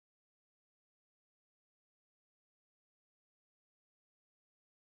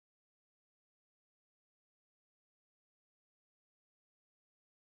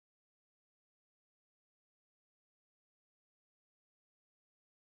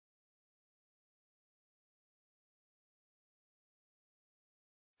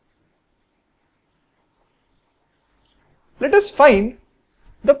let us find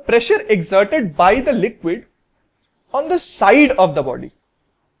the pressure exerted by the liquid on the side of the body.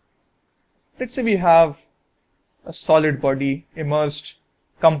 Let's say we have a solid body immersed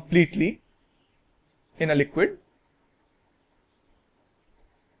completely in a liquid.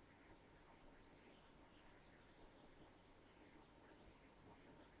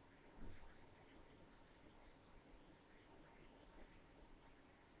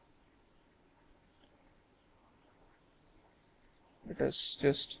 Let us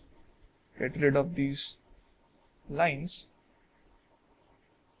just get rid of these lines.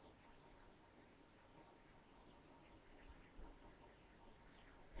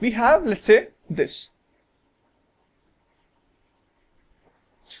 We have, let's say, this.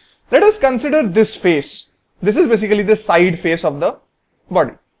 Let us consider this face. This is basically the side face of the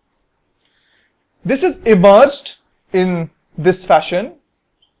body. This is immersed in this fashion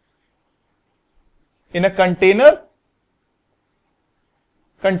in a container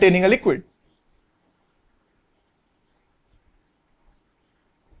containing a liquid.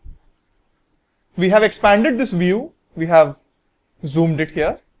 We have expanded this view, we have zoomed it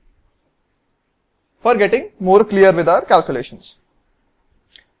here for getting more clear with our calculations.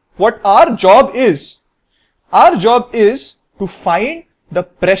 What our job is to find the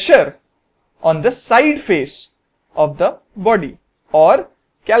pressure on the side face of the body, or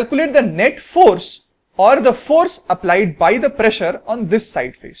calculate the net force or the force applied by the pressure on this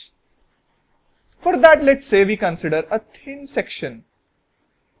side face. For that, let's say we consider a thin section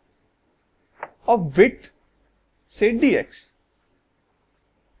of width, say dx.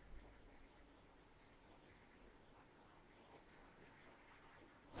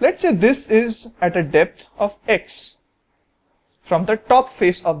 Let's say this is at a depth of x from the top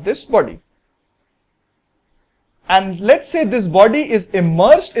face of this body. And let's say this body is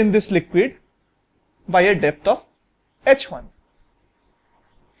immersed in this liquid by a depth of h1.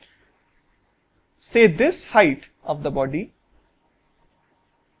 Say this height of the body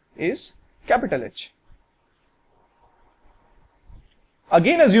is capital H.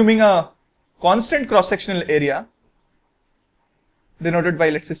 Again, assuming a constant cross-sectional area denoted by,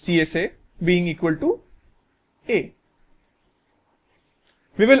 let's say, CSA being equal to A.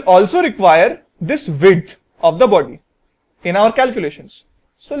 We will also require this width of the body in our calculations.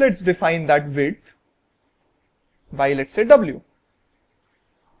 So let's define that width by, let's say, W.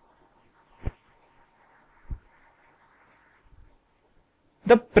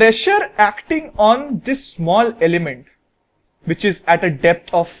 The pressure acting on this small element, which is at a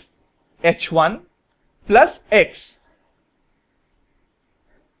depth of h1 plus x,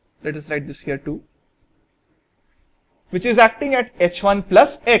 let us write this here too, which is acting at h1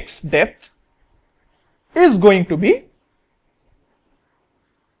 plus x depth, is going to be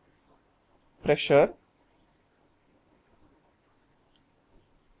pressure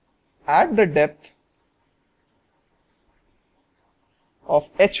at the depth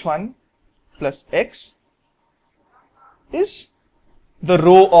of h1 plus x is the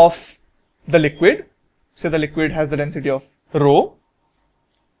rho of the liquid. Say the liquid has the density of rho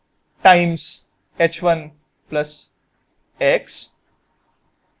times h1 plus x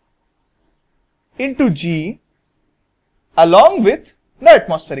into G along with the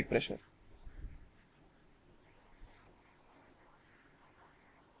atmospheric pressure.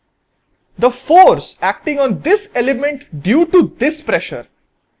 The force acting on this element due to this pressure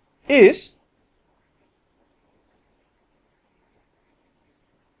is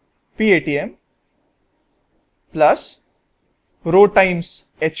P ATM plus rho times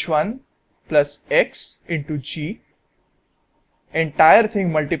h1 plus x into G, entire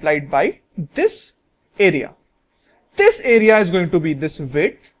thing multiplied by this area. This area is going to be this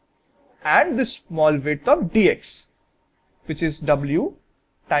width and this small width of dx, which is W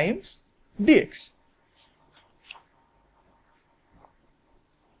times dx.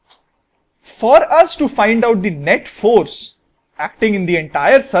 For us to find out the net force acting in the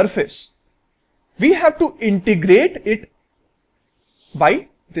entire surface, we have to integrate it by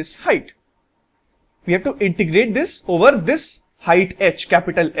this height. We have to integrate this over this height h,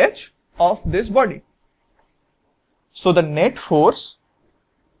 capital H, of this body. So the net force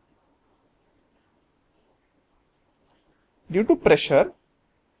due to pressure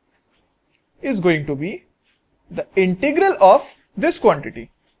is going to be the integral of this quantity.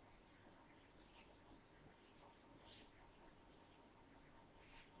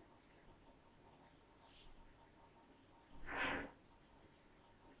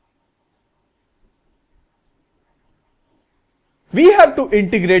 We have to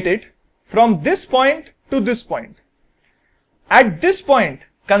integrate it from this point to this point. At this point,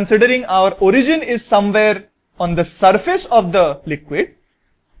 considering our origin is somewhere on the surface of the liquid,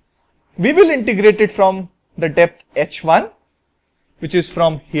 we will integrate it from the depth h1, which is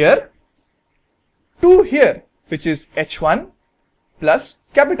from here, to here, which is h1 plus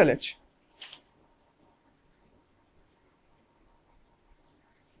capital H.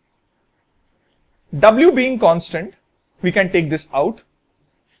 W being constant, we can take this out,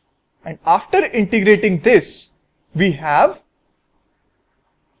 and after integrating this, we have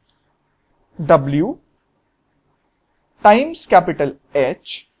W times capital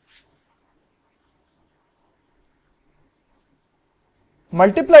H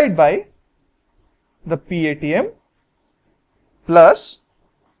multiplied by the PATM plus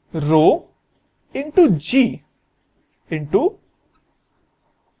rho into G into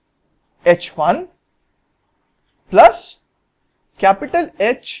H1 plus capital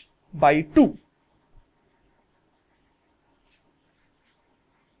H by 2.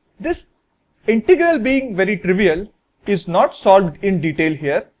 This integral, being very trivial, is not solved in detail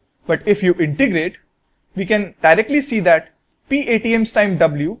here, but if you integrate, we can directly see that PATMs times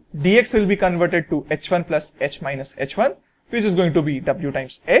W, dx will be converted to H1 plus H minus H1, which is going to be W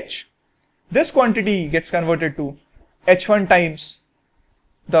times H. This quantity gets converted to H1 times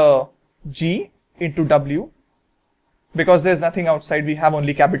the G into W. Because there is nothing outside, we have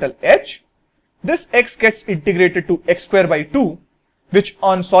only capital H. This x gets integrated to x square by 2, which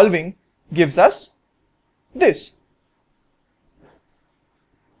on solving gives us this.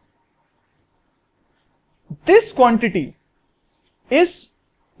 This quantity is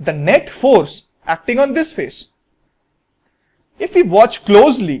the net force acting on this face. If we watch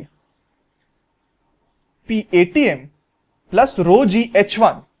closely, PATM plus rho g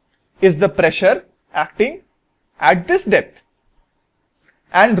H1 is the pressure acting at this depth,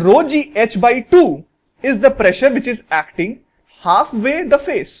 and rho g H by 2 is the pressure which is acting halfway the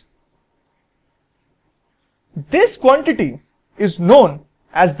face. This quantity is known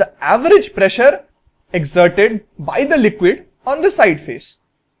as the average pressure exerted by the liquid on the side face.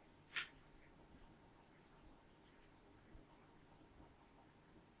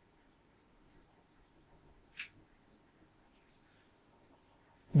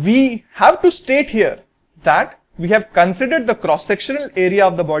 We have to state here that we have considered the cross-sectional area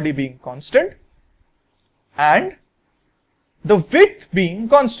of the body being constant and the width being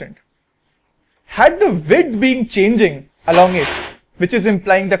constant. Had the width being changing along it, which is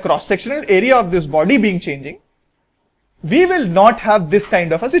implying the cross-sectional area of this body being changing, we will not have this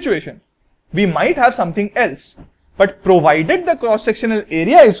kind of a situation. We might have something else, but provided the cross-sectional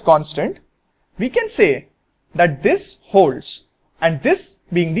area is constant, we can say that this holds, and this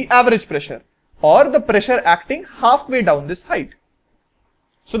being the average pressure or the pressure acting halfway down this height.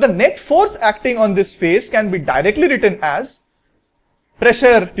 So the net force acting on this face can be directly written as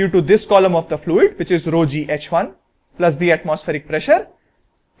pressure due to this column of the fluid, which is rho g H1 plus the atmospheric pressure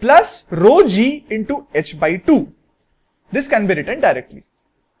plus rho g into H by 2. This can be written directly.